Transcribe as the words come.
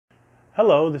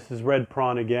Hello, this is Red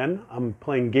Prawn again. I'm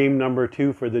playing game number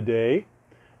 2 for the day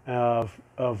of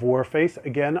Warface.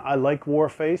 Again, I like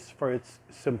Warface for its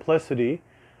simplicity.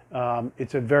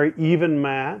 It's a very even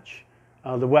match.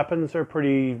 The weapons are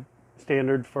pretty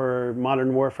standard for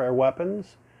modern warfare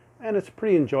weapons, and it's a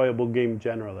pretty enjoyable game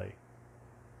generally.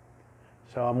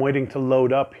 So I'm waiting to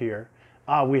load up here.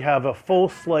 We have a full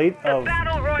slate of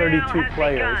 32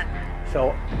 players,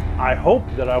 so I hope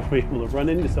that I'll be able to run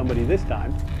into somebody this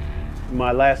time. In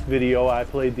my last video, I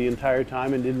played the entire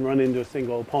time and didn't run into a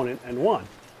single opponent and won.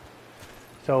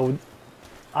 So,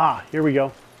 here we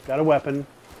go. Got a weapon.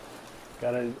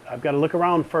 I've got to look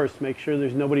around first, make sure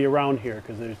there's nobody around here,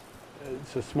 because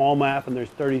it's a small map and there's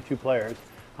 32 players.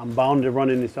 I'm bound to run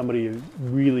into somebody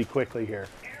really quickly here.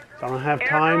 So I don't have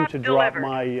time to drop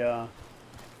my, there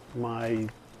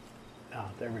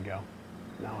we go.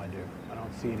 Now I do. I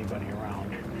don't see anybody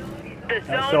around.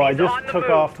 So I just took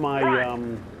off my,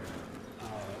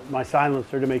 my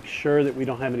silencer to make sure that we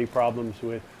don't have any problems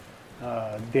with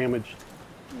damage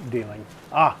dealing.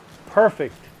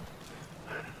 Perfect.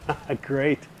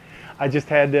 Great. I just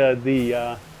had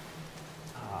they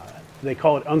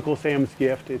call it Uncle Sam's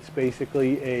gift. It's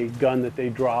basically a gun that they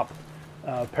drop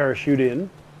parachute in.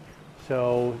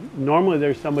 So normally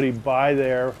there's somebody by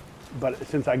there, but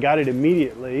since I got it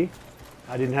immediately,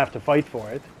 I didn't have to fight for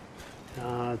it.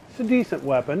 It's a decent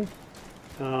weapon.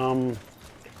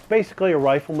 Basically a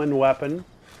rifleman weapon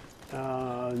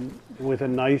with a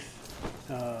nice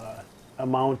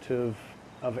amount of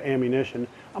ammunition.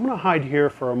 I'm going to hide here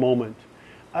for a moment.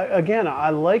 Again, I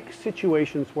like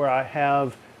situations where I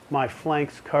have my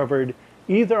flanks covered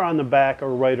either on the back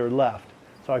or right or left,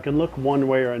 so I can look one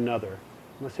way or another.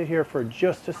 I'm going to sit here for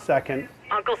just a second,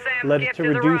 let it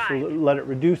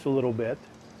reduce a little bit.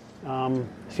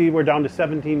 See, we're down to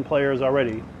 17 players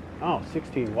already.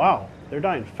 16. Wow, they're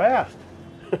dying fast.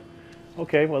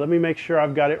 Okay, well, let me make sure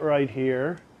I've got it right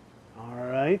here. All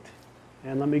right,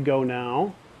 and let me go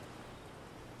now.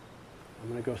 I'm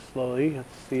going to go slowly.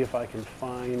 Let's see if I can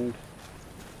find...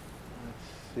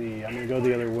 Let's see, I'm going to go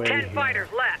the other way 10 here. fighters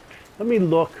left. Let me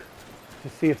look to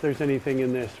see if there's anything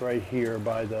in this right here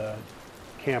by the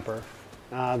camper.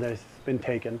 That's been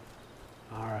taken.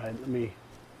 All right, let me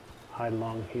hide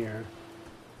along here.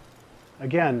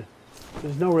 Again,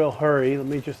 there's no real hurry. Let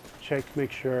me just check,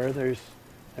 make sure there's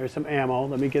some ammo.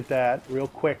 Let me get that real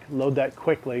quick, load that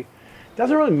quickly. It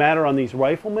doesn't really matter on these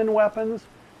rifleman weapons.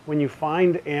 When you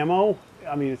find ammo,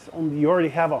 I mean, you already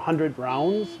have 100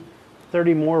 rounds.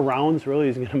 30 more rounds really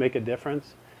isn't going to make a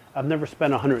difference. I've never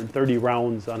spent 130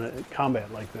 rounds on a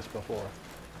combat like this before.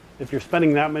 If you're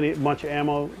spending that much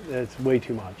ammo, it's way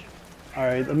too much. All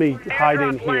right, let me hide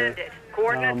in here.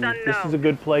 This is a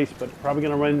good place, but probably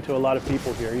going to run into a lot of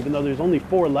people here, even though there's only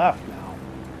 4 left now.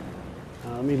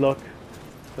 Let me look.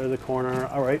 Clear the corner.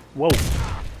 All right. Whoa.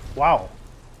 Wow.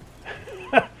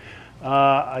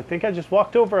 I think I just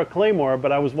walked over a claymore,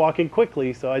 but I was walking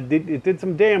quickly, so it did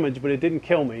some damage, but it didn't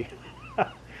kill me.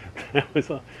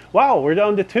 Wow, we're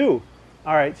down to 2.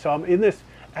 All right, so I'm in this.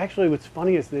 Actually, what's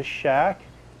funny is this shack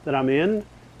that I'm in.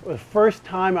 The first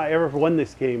time I ever won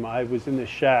this game, I was in this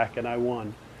shack and I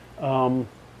won.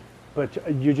 But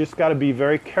you just got to be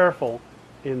very careful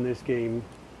in this game.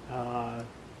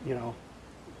 You know.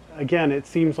 Again, it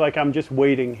seems like I'm just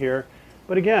waiting here.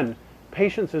 But again,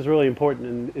 patience is really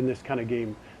important in this kind of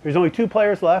game. There's only 2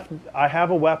 players left. I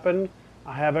have a weapon.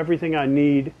 I have everything I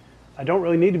need. I don't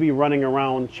really need to be running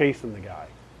around chasing the guy.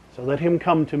 So let him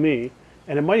come to me.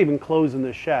 And it might even close in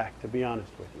this shack, to be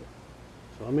honest with you.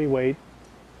 So let me wait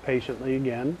patiently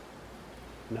again.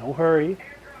 No hurry.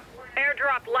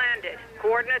 Airdrop landed.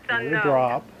 Coordinates unknown.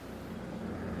 Drop.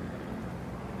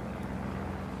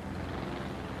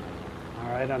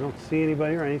 All right, I don't see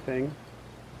anybody or anything.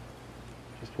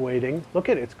 Just waiting. Look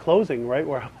at it, it's closing right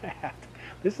where I'm at.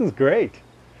 This is great.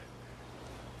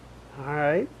 All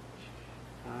right.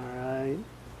 All right.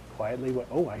 Quietly.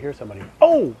 Oh, I hear somebody.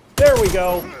 Oh, there we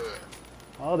go.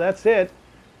 Oh, that's it.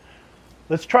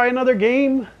 Let's try another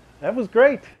game. That was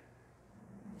great.